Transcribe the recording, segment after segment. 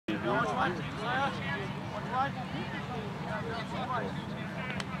Let's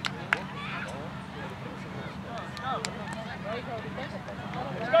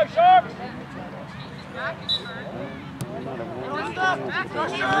go, Sharks!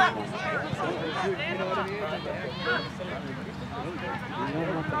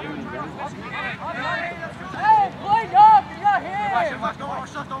 Hey, play up! You got hit! Watch left,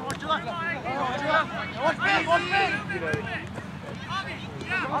 don't watch your left. Watch me!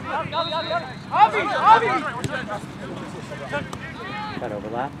 Got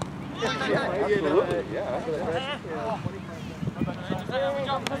overlap? Yeah, absolutely. Yeah, that's what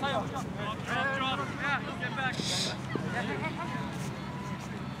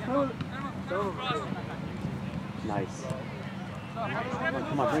Nice.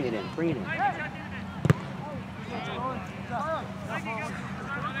 Come on, bring it in. Bring it in.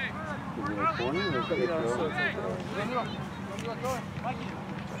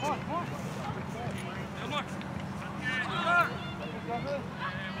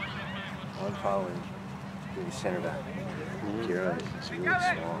 I'm following the center back. Kira is really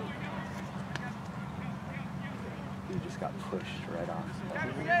small. He just got pushed right off.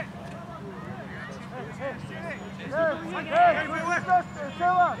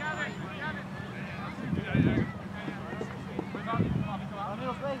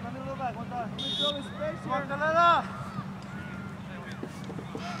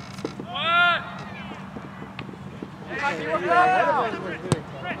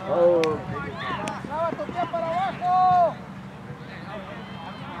 Oh. ¡Toquea para abajo!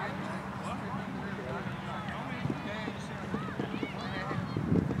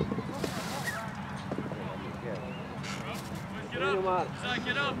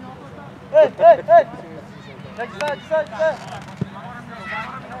 Get up! Hey, hey, hey! Next side, side, side!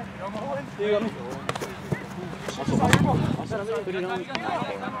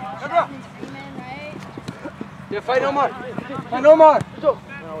 Yeah, fight no more. Fight no more.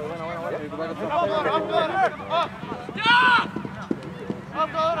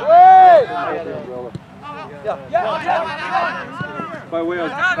 By the way,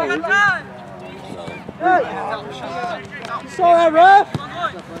 You saw that, ref?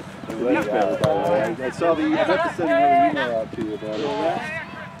 I saw the episode of the email out to you about it.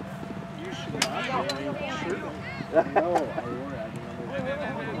 No, I wore it.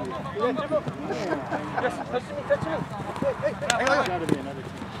 Yes, touch me, touch me. There's got to be another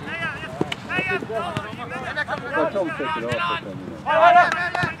team. I'll tell them to take it off.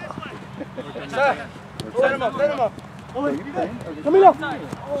 Set him up, set him up. Come here. I'm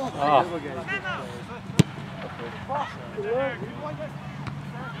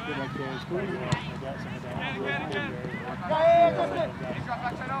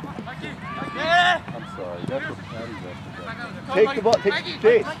sorry. That's what Patty's after. Take the ball. Take the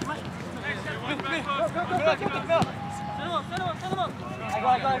chase.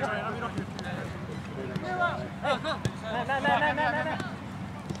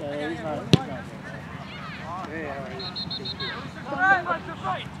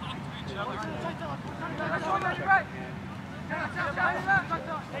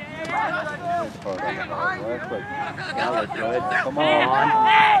 Come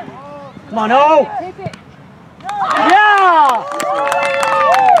on. Come on, oh! Yeah!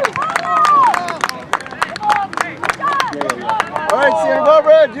 All right, Sierra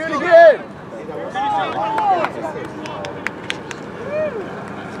Barbara, do it again.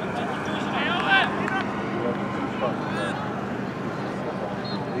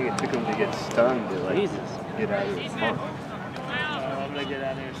 I think it took him to get stung to like get out of his funk. I'm gonna get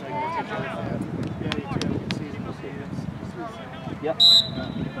out of here so I can take care of it. Yep.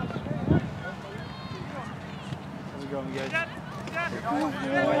 How's it going, guys?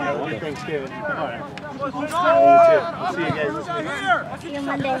 Happy Thanksgiving. All right. We'll see you guys this week.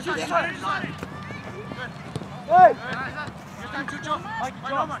 Hey!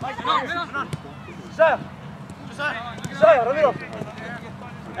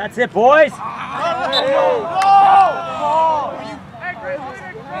 That's it, boys.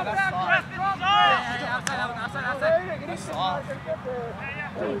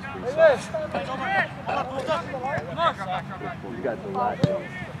 You got the latch.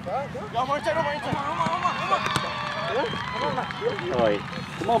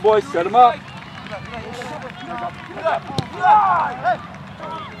 Come on, boys, set him up.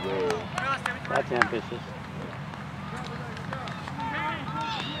 That's ambitious.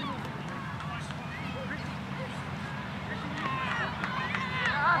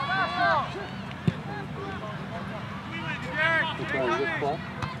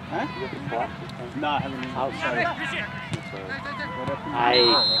 Huh? No, I haven't. Outside. I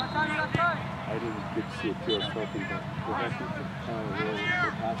didn't get to see a pure trophy, but we're actually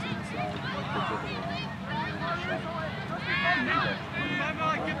we're passing inside and we're taking it around.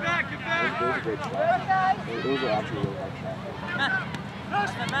 Get back! Those are great shots. Those are actually really hard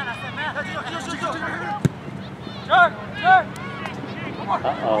shots.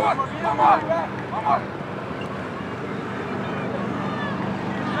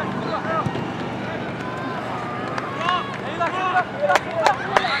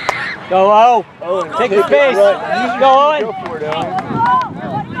 Go, O. Take your space. Go, Owen. Go for it, Owen.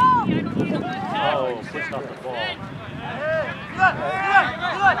 Oh, pushed off the ball.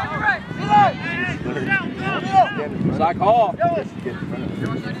 Zach Hall.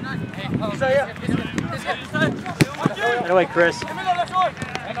 Get away, Chris. Some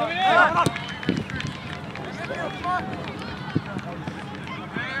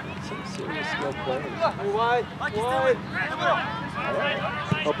serious skill players. Wide.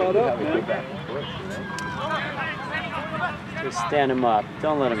 Help out up, man. Just stand him up.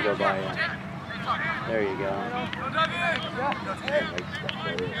 Don't let him go by you. There you go.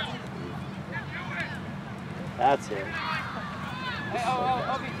 That's it.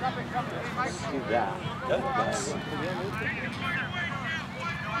 Do that.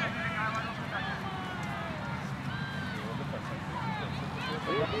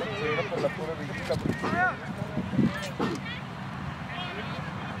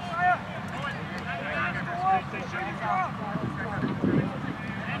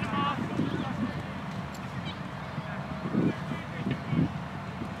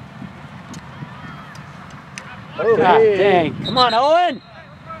 Oh, God hey. dang. Come on, Owen.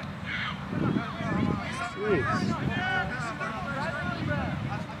 Jeez.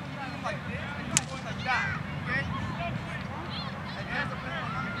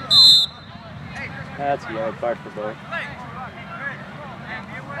 That's a yard part for both.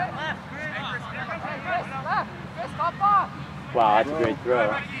 Wow, that's a great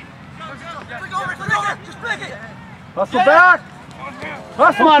throw. Hustle back!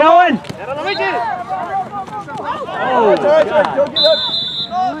 Come on, Owen! Oh, God. Go get up!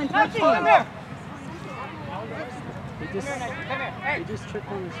 He just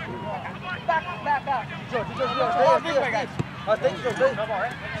tripped on his feet. Back.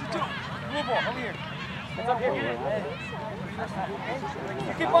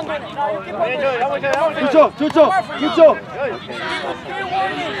 You keep on doing it. No, you keep on doing it. Good job.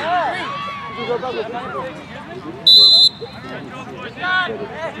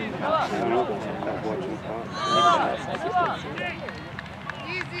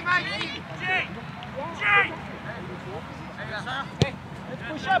 Easy, Mikey! Jay!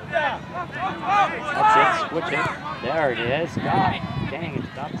 Push up there. That's it, switch it. There it is. God dang, it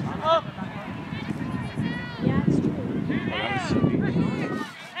stopped. Yeah, it's true.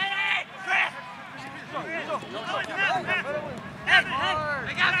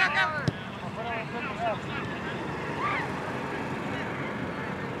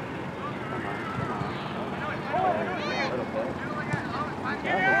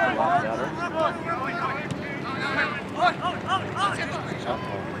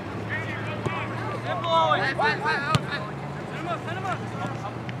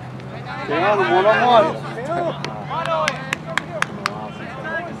 Stay on him, one-on-one.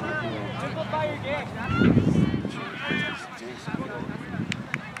 Simplify your game.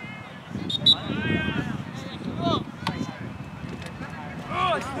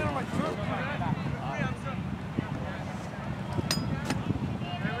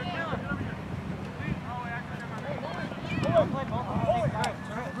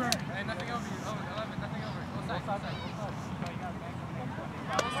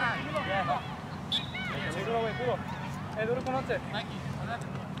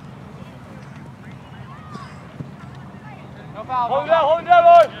 Hold him down,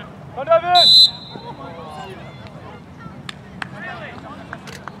 boy. Come down, man.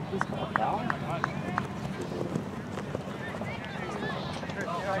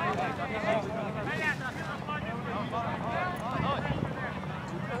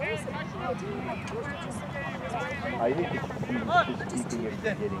 I think he's keeping it from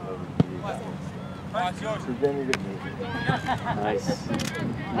getting over the preventative maintenance. Nice.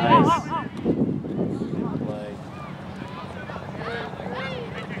 Play.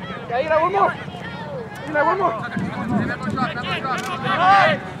 Yeah, you got one more.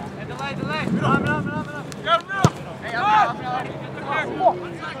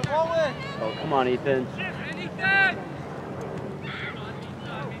 Oh, come on, Ethan.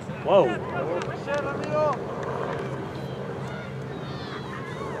 Whoa.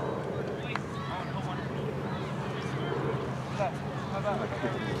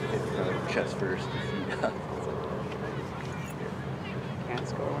 Chest first. Can't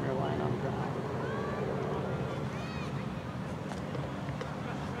score when you're lying on the ground.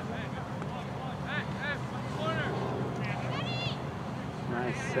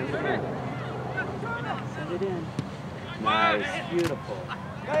 Nice, send it in. Send it in. Nice, beautiful.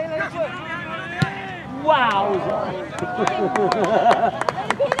 Wow!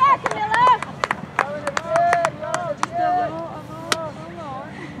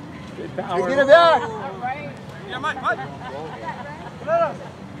 Good power. Get it back! Yeah, Mike. Get up.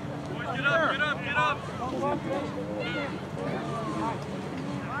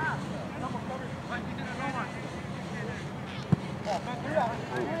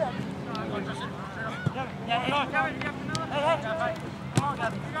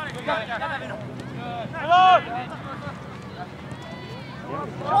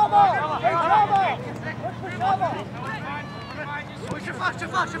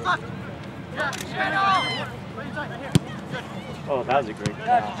 Oh, that was a great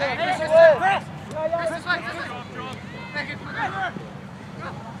pass.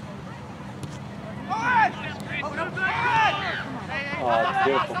 Oh,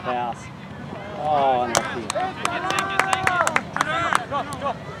 beautiful pass. Oh, unlucky.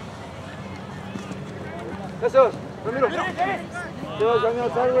 Jesús, Ramiro. Jesús, Ramiro,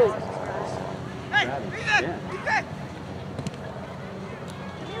 sideways.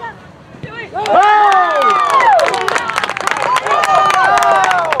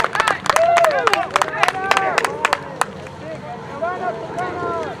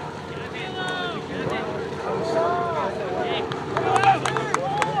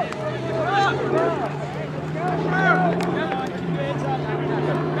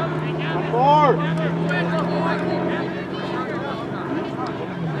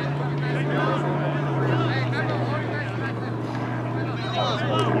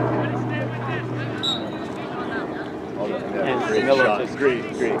 Great.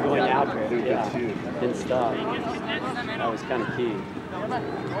 Going after it, Good yeah. too. Didn't stop. That was kind of key.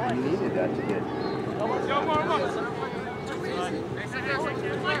 You needed that to get.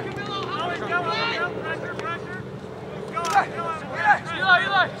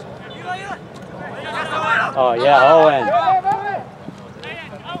 Oh yeah, Owen.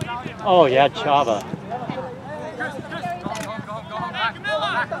 Oh yeah, Chava.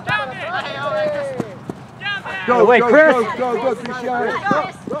 Go, wait, Chris. Go, Cristiano.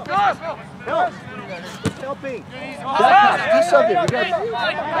 Go. Helping. Do something. We got.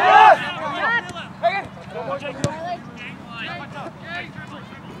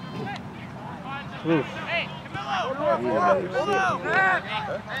 Oof.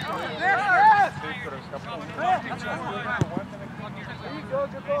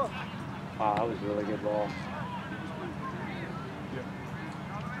 Wow, that was a really good ball.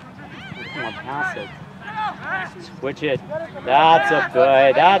 Come on, pass it. Switch it. That's a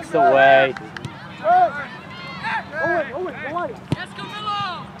good. That's the way.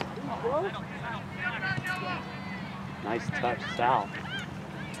 Nice touch, Sal.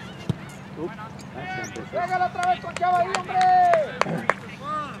 Oops, that's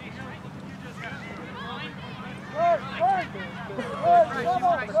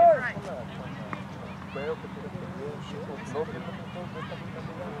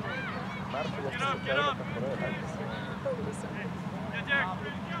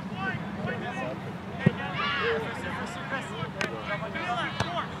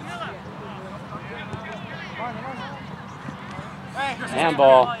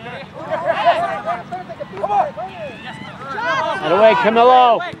handball. That away, Camilo.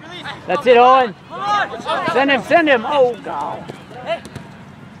 That's it, Owen. Send him. Oh, God.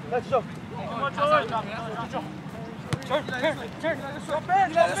 Let's go. Don't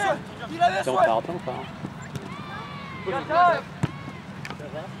foul.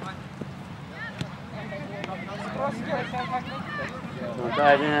 Don't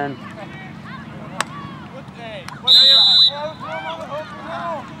dive in.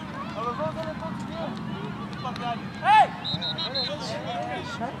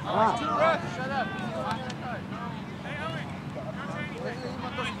 Shut up.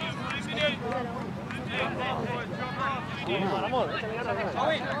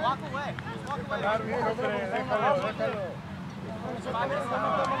 Walk away.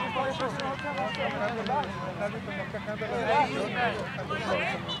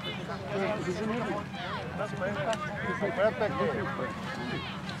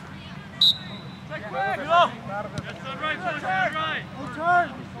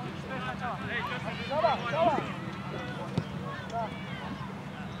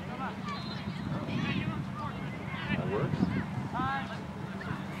 That works.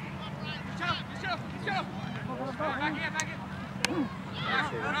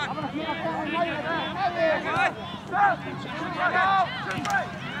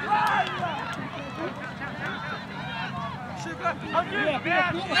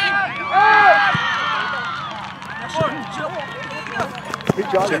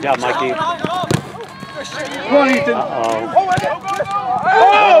 Good job, Mikey. Come on, Ethan. Uh-oh.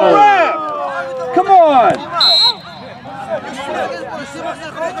 Oh, ref! Come on!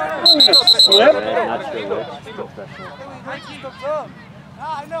 Slip? Not sure which.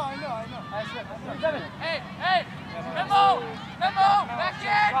 I know. Hey! Memo! Back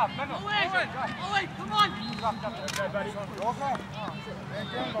in! Ellite, come on!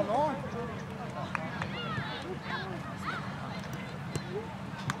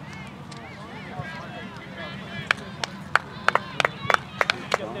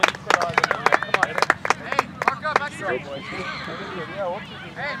 Hey, mark up back here.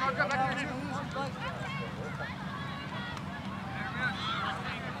 Hey, mark up back here.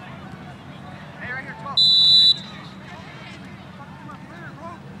 Hey, right here, 12.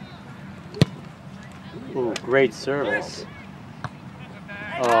 Ooh, great service.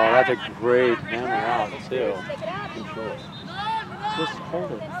 Oh, that's a great hammer out, too. Just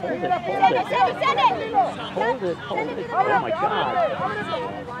hold it. Send it! Hold it. Oh, my God.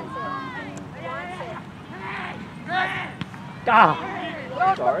 Ah!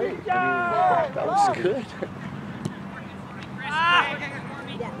 Sorry. I mean, that was good.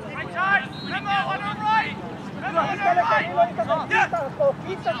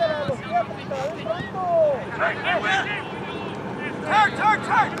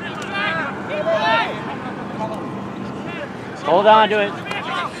 Hold on to it.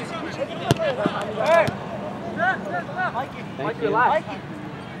 Thank you.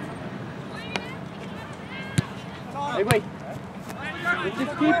 Hey, wait. Let's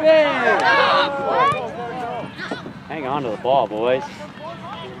just keep it. Hang on to the ball, boys.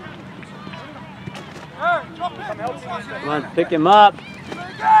 Come on, pick him up.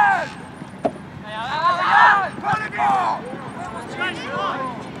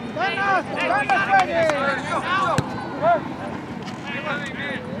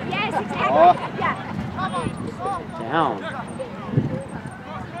 Yes, exactly. Yeah. Down.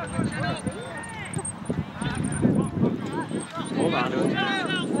 Hold on to it.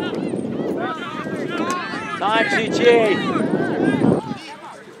 Time, Chi-Chi.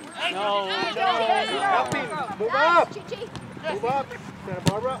 No. Move up. Move up. Santa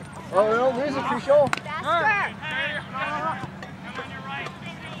Barbara. Oh, no, there's a crucial. Faster.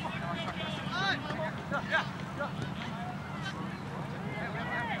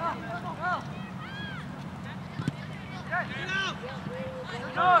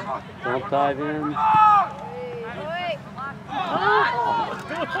 Don't dive in.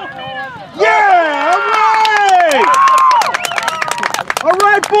 Yeah! All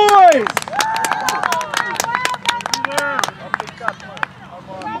right, boys!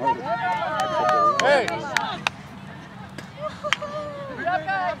 Hey!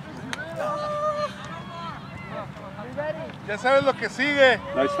 Ya sabes lo que sigue.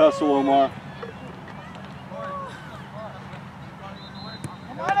 Nice hustle, Omar.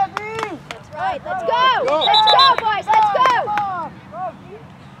 That's right. Let's go. Let's go, boys. Let's go.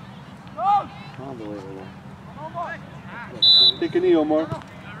 Unbelievable. Take a knee, Omar.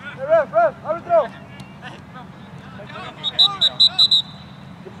 Hey, ref, árbitro.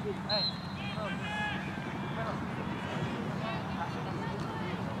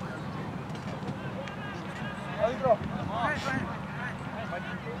 Árbitro.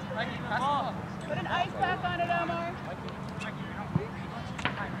 Put an ice pack on it, Omar.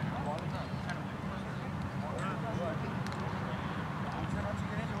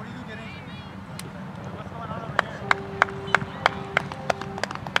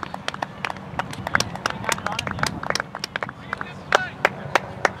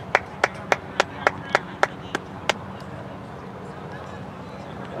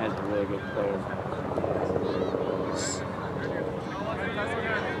 That's a really good player.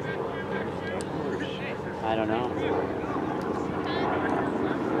 I don't know.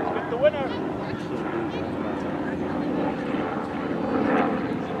 The winner.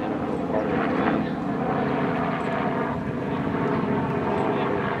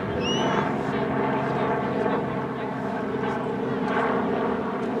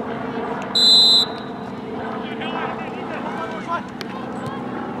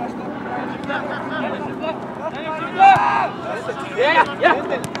 Yeah.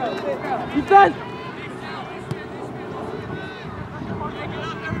 He's done.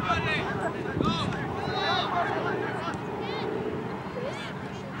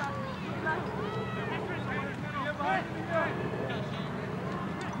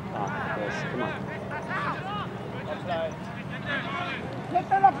 Come on.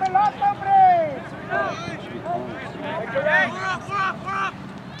 ¡Suelta la pelota, hombre!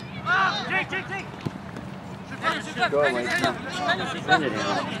 Go, Ellite. Send it in.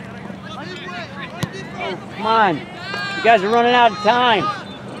 Oh, come on. You guys are running out of time.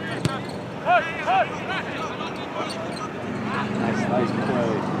 Nice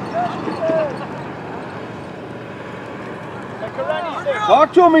play.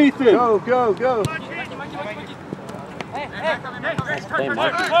 Talk to him, Ethan. Go, go, go. Nice play,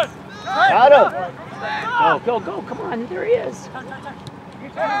 Mark. Got him. Go, go. Come on. There he is.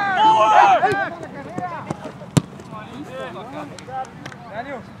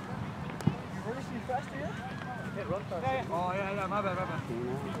 Daniel, you really see fast here? Yeah, run fast. Oh, yeah, my bad.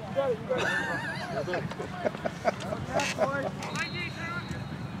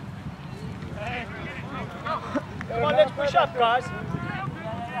 Come on, let's push up, guys.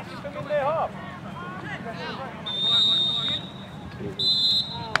 Keep them in their half.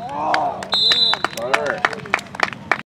 Butter.